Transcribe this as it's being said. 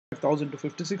45,000 to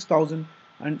 56,000,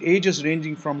 and ages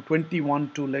ranging from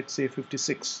 21 to, let's say,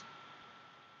 56.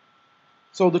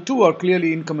 So the two are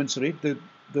clearly incommensurate. The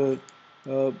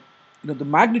the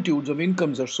magnitudes of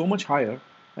incomes are so much higher,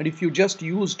 and if you just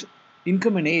used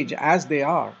income and age as they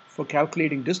are for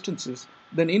calculating distances,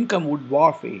 then income would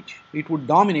dwarf age. It would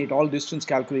dominate all distance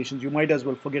calculations. You might as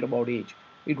well forget about age.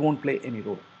 It won't play any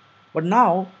role. But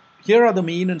now, here are the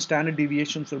mean and standard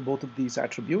deviations for both of these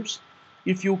attributes.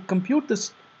 If you compute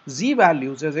this z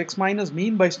values as x minus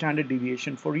mean by standard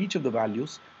deviation for each of the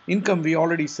values, income we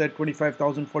already said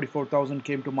 25,000, 44,000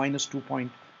 came to minus 2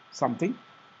 point something.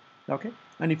 Okay,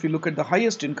 and if you look at the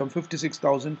highest income,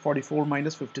 56,000, 44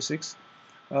 minus 56,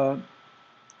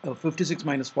 56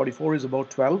 minus 44 is about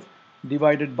 12,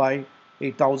 divided by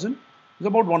 8,000 is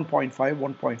about 1.5,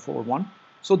 1.41.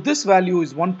 So this value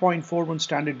is 1.41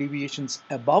 standard deviations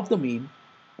above the mean,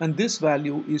 and this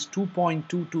value is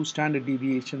 2.22 standard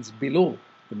deviations below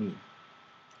the mean.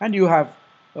 And you have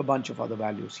a bunch of other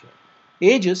values here.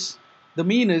 Ages, the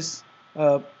mean is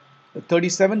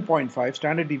 37.5,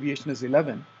 standard deviation is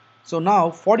 11. So now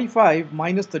 45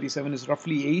 minus 37 is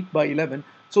roughly 8 by 11.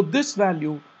 So this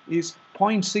value is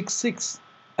 0.66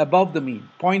 above the mean,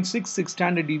 0.66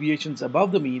 standard deviations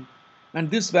above the mean, and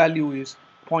this value is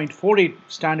 0.48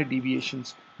 standard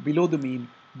deviations below the mean.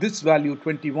 This value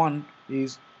 21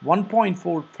 is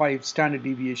 1.45 standard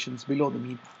deviations below the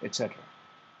mean, etc.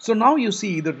 So now you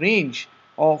see the range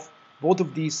of both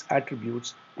of these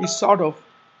attributes is sort of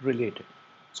related.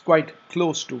 It's quite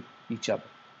close to each other.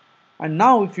 And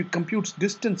now if you compute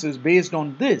distances based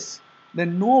on this,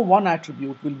 then no one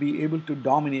attribute will be able to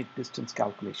dominate distance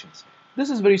calculations. This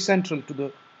is very central to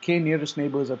the k nearest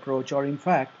neighbors approach, or in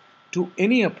fact to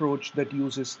any approach that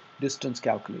uses distance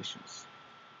calculations.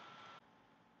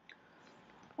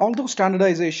 Although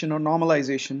standardization or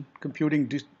normalization, computing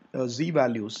z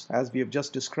values as we have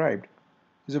just described,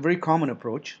 is a very common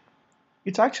approach,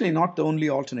 it's actually not the only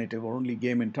alternative or only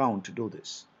game in town to do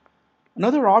this.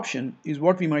 Another option is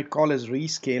what we might call as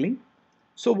rescaling.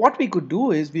 So what we could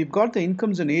do is we've got the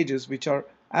incomes and ages which are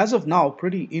as of now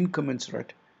pretty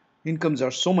incommensurate. Incomes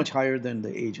are so much higher than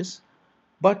the ages.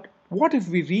 But what if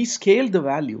we rescale the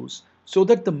values so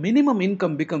that the minimum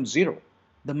income becomes 0,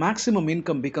 the maximum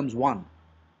income becomes 1,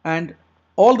 and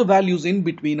all the values in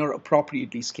between are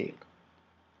appropriately scaled?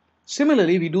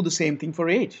 Similarly, we do the same thing for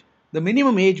age. The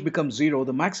minimum age becomes 0,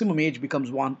 the maximum age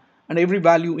becomes 1, and every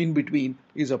value in between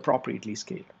is appropriately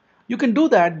scaled. You can do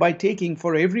that by taking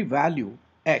for every value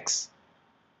x,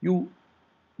 you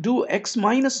do x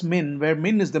minus min, where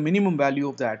min is the minimum value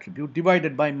of the attribute,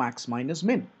 divided by max minus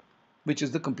min, which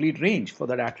is the complete range for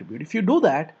that attribute. If you do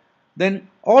that, then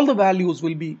all the values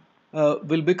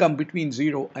will become between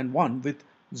 0 and 1, with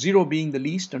 0 being the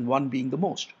least and 1 being the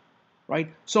most. Right?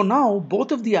 So now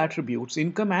both of the attributes,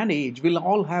 income and age, will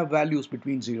all have values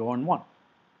between 0 and 1.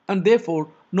 And therefore,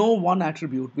 no one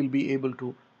attribute will be able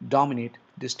to dominate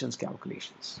distance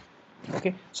calculations.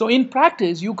 Okay? So in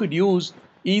practice, you could use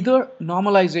either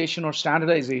normalization or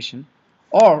standardization,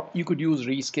 or you could use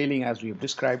rescaling as we have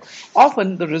described.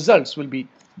 Often the results will be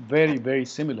very, very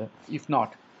similar, if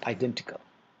not identical.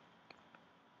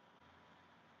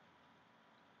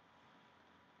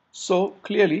 So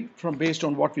clearly, based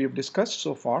on what we have discussed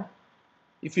so far,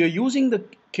 if you're using the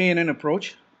KNN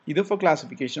approach, either for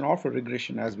classification or for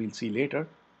regression, as we'll see later,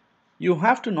 you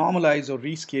have to normalize or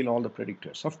rescale all the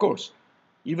predictors. Of course,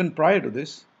 even prior to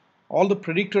this, all the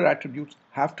predictor attributes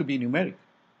have to be numeric.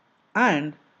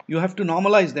 And you have to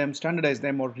normalize them, standardize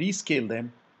them, or rescale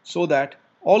them so that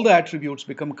all the attributes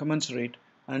become commensurate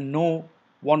and no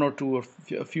one or two or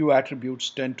a few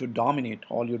attributes tend to dominate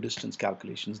all your distance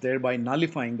calculations, thereby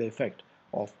nullifying the effect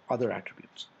of other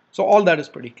attributes. So all that is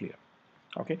pretty clear.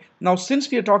 Okay. Now, since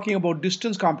we are talking about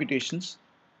distance computations,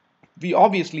 we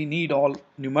obviously need all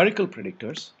numerical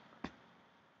predictors.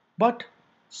 But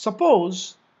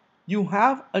suppose you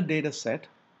have a data set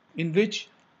in which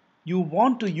you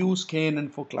want to use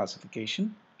KNN for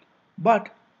classification, but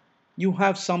you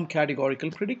have some categorical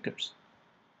predictors.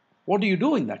 What do you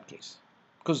do in that case?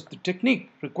 Because the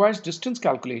technique requires distance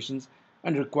calculations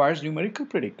and requires numerical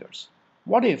predictors.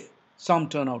 What if some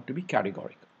turn out to be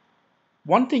categorical?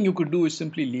 One thing you could do is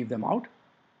simply leave them out,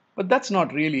 but that's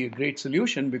not really a great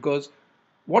solution, because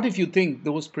what if you think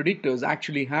those predictors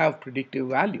actually have predictive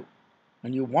value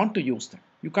and you want to use them?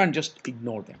 You can't just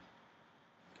ignore them.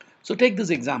 So take this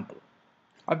example.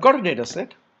 I've got a data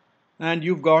set and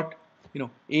you've got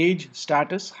age,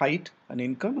 status, height, and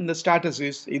income, and the status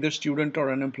is either student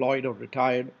or unemployed or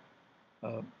retired.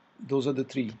 Those are the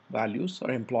 3 values,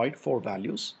 or employed, 4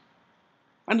 values.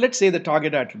 And let's say the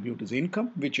target attribute is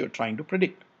income, which you're trying to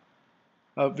predict.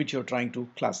 which you're trying to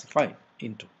classify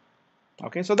into.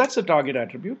 Okay, so that's the target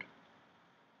attribute.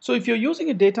 So if you're using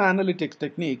a data analytics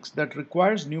techniques that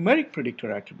requires numeric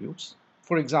predictor attributes,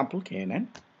 for example KNN,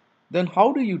 then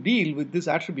how do you deal with this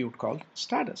attribute called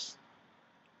status?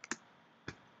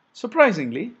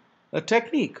 Surprisingly, a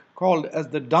technique called as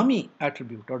the dummy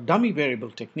attribute or dummy variable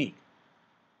technique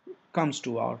comes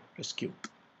to our rescue.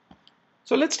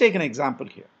 So let's take an example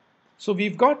here. So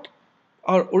we've got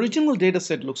our original data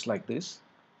set looks like this.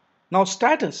 Now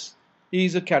status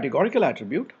is a categorical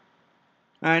attribute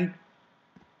and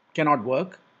cannot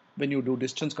work when you do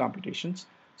distance computations.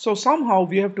 So somehow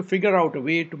we have to figure out a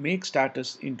way to make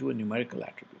status into a numerical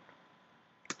attribute.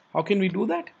 How can we do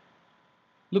that?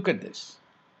 Look at this.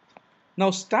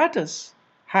 Now status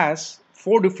has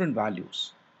 4 different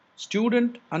values: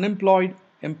 student, unemployed,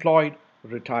 employed,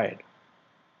 retired.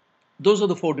 Those are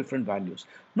the 4 different values.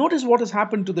 Notice what has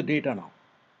happened to the data now.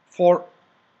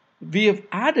 We have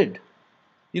added,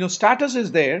 status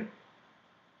is there,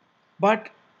 but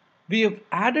we have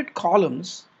added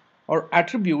columns or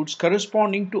attributes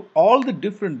corresponding to all the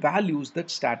different values that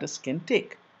status can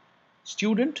take.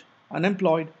 Student,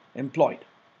 unemployed, employed.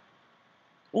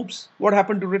 Oops, what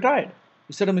happened to retired?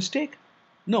 Is that a mistake?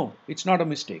 No, it's not a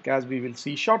mistake, as we will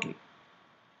see shortly.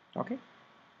 Okay.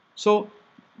 So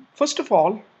first of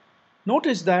all,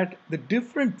 notice that the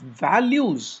different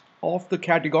values of the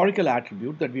categorical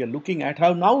attribute that we are looking at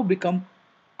have now become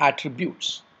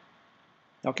attributes.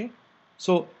 Okay.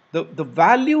 So the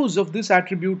values of this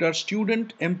attribute are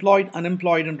student, employed,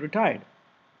 unemployed, and retired.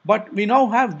 But we now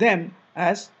have them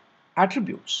as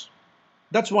attributes.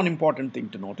 That's one important thing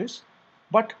to notice.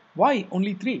 But why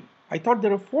only 3? I thought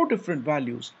there are 4 different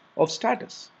values of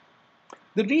status.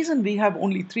 The reason we have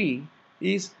only 3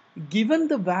 is, given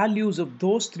the values of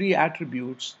those 3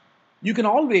 attributes, you can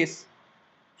always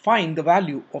find the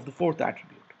value of the 4th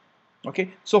attribute.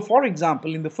 Okay, so for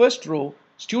example, in the first row,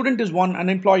 student is 1,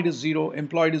 unemployed is 0,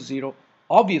 employed is 0.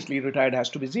 Obviously, retired has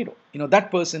to be 0.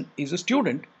 That person is a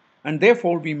student, and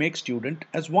therefore we make student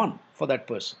as 1 for that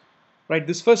person. Right?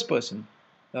 This first person,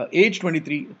 age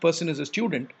 23, person is a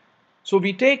student. So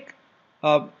we take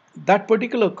that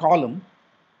particular column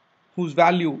whose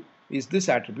value is this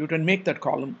attribute and make that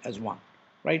column as 1.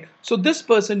 Right? So this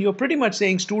person, you're pretty much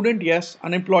saying student yes,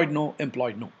 unemployed no,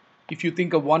 employed no. If you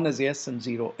think of 1 as yes and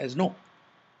 0 as no.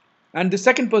 And the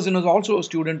second person is also a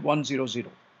student, 1, 0, 0.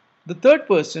 The third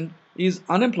person is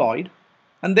unemployed,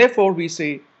 and therefore we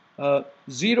say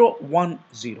 0, 1,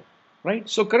 0. Right?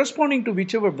 So corresponding to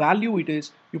whichever value it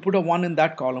is, you put a 1 in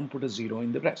that column, put a 0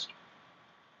 in the rest.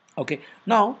 Okay.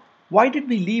 Now, why did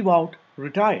we leave out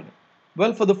retired?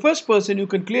 Well, for the first person, you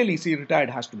can clearly see retired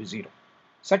has to be 0.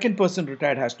 Second person,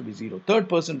 retired has to be 0. Third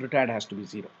person, retired has to be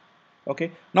 0.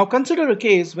 Okay. Now consider a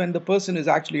case when the person is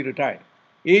actually retired.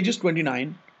 Age is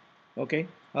 29. Okay.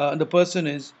 The person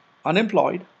is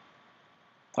unemployed.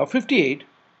 58.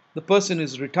 The person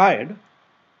is retired.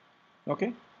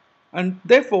 Okay. And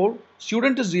therefore,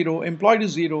 student is 0, employed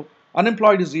is 0,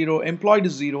 unemployed is 0, employed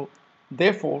is 0.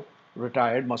 Therefore,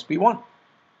 retired must be 1.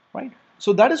 Right?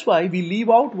 So that is why we leave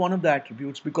out one of the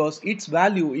attributes, because its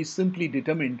value is simply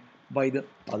determined by the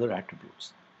other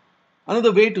attributes.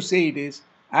 Another way to say it is,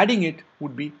 adding it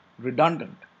would be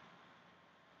redundant.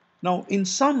 Now, in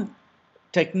some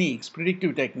techniques,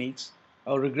 predictive techniques,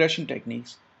 or regression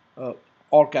techniques,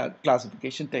 or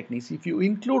classification techniques, if you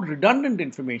include redundant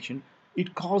information,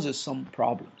 it causes some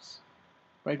problems.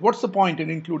 Right? What's the point in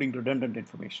including redundant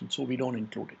information? So we don't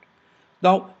include it.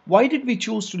 Now, why did we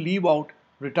choose to leave out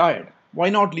retired? Why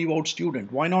not leave out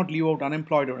student? Why not leave out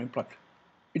unemployed or employed?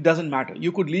 It doesn't matter.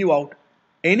 You could leave out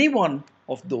any one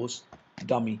of those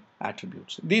dummy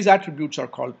attributes. These attributes are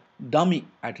called dummy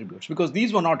attributes because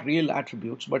these were not real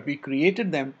attributes, but we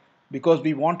created them because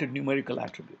we wanted numerical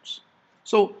attributes.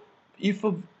 So if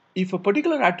a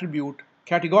particular attribute,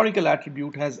 categorical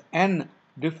attribute, has n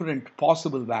different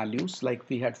possible values, like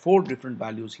we had 4 different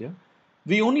values here,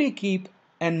 we only keep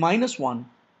n minus 1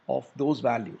 of those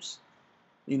values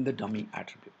in the dummy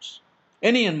attributes.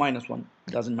 Any n minus 1,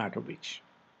 doesn't matter which.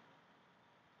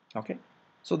 Okay,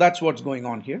 so that's what's going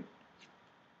on here.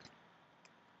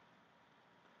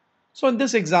 So in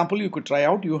this example, you could try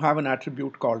out, you have an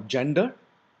attribute called gender.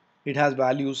 It has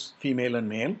values female and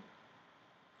male.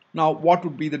 Now, what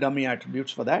would be the dummy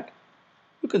attributes for that?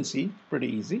 You can see, pretty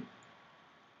easy.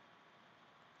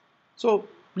 So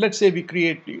let's say we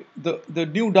create the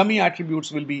new dummy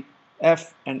attributes will be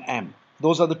F and M.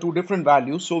 Those are the 2 different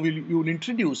values. So you will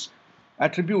introduce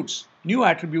attributes, new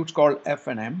attributes called F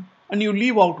and M, and you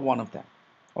leave out one of them.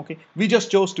 Okay, we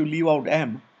just chose to leave out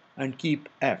M and keep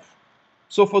F.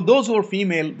 So for those who are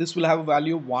female, this will have a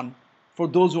value of 1. For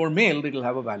those who are male, it will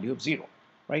have a value of 0,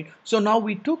 right? So now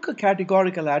we took a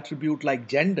categorical attribute like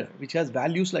gender, which has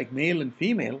values like male and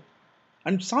female,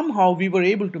 and somehow we were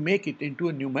able to make it into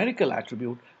a numerical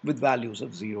attribute with values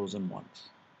of zeros and ones.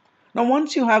 Now,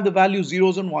 once you have the value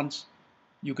zeros and ones,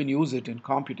 you can use it in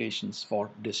computations for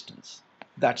distance.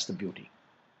 That's the beauty.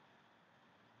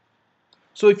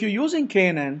 So if you're using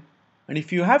KNN, and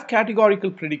if you have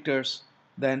categorical predictors,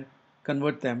 then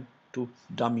convert them to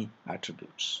dummy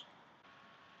attributes.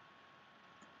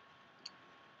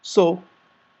 So,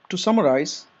 to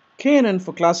summarize, KNN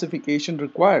for classification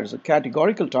requires a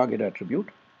categorical target attribute.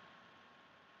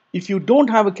 If you don't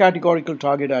have a categorical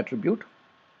target attribute,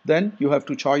 then you have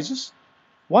two choices.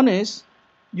 One is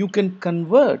you can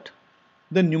convert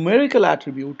the numerical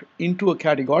attribute into a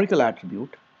categorical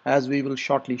attribute, as we will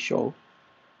shortly show,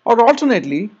 or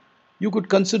alternately, you could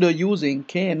consider using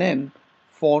KNN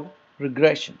for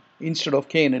regression instead of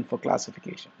KNN for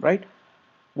classification, right?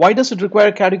 Why does it require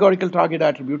a categorical target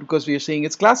attribute? Because we are saying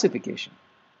it's classification,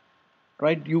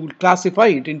 right? You will classify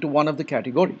it into one of the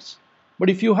categories. But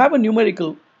if you have a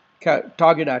numerical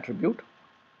target attribute,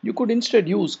 you could instead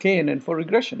use KNN for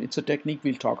regression. It's a technique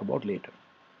we'll talk about later.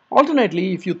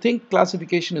 Alternately, if you think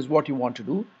classification is what you want to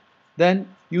do, then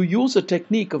you use a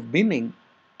technique of binning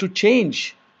to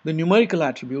change the numerical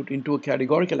attribute into a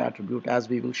categorical attribute, as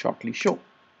we will shortly show.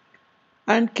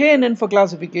 And KNN for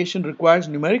classification requires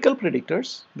numerical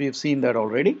predictors. We have seen that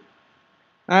already.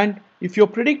 And if your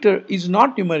predictor is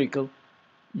not numerical,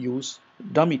 use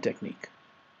dummy technique.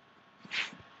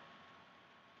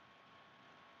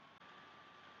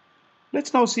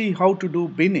 Let's now see how to do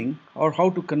binning, or how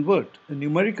to convert a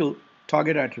numerical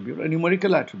target attribute, a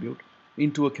numerical attribute,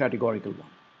 into a categorical one.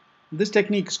 This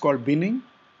technique is called binning.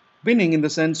 Binning in the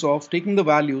sense of taking the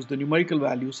values, the numerical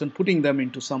values, and putting them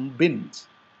into some bins.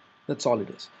 That's all it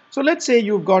is. So let's say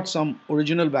you've got some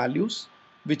original values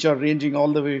which are ranging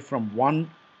all the way from 1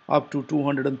 up to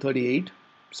 238,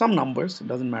 some numbers, it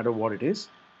doesn't matter what it is.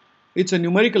 It's a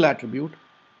numerical attribute,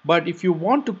 but if you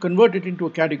want to convert it into a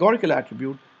categorical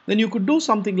attribute, then you could do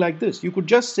something like this. You could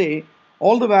just say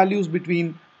all the values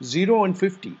between 0 and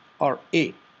 50 are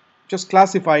A, just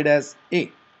classified as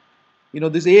A.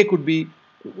 This A could be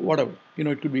whatever,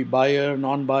 it could be buyer,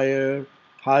 non-buyer,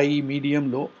 high,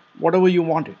 medium, low, whatever you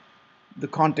want it, the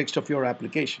context of your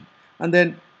application. And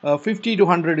then 50 to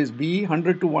 100 is B,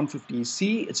 100 to 150 is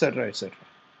C, etc., etc.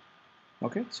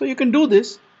 Okay, so you can do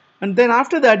this, and then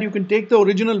after that you can take the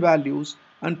original values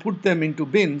and put them into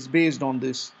bins based on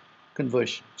this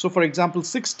conversion. So for example,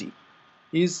 60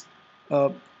 is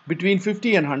between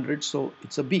 50 and 100, so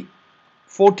it's a B.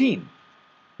 14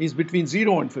 is between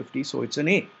 0 and 50, so it's an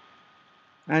A,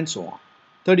 and so on.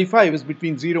 35 is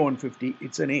between 0 and 50,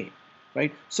 it's an A,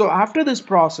 right? So after this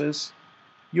process,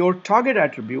 your target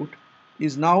attribute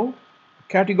is now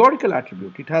a categorical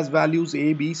attribute. It has values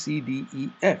A, B, C, D, E,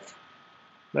 F.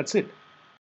 That's it.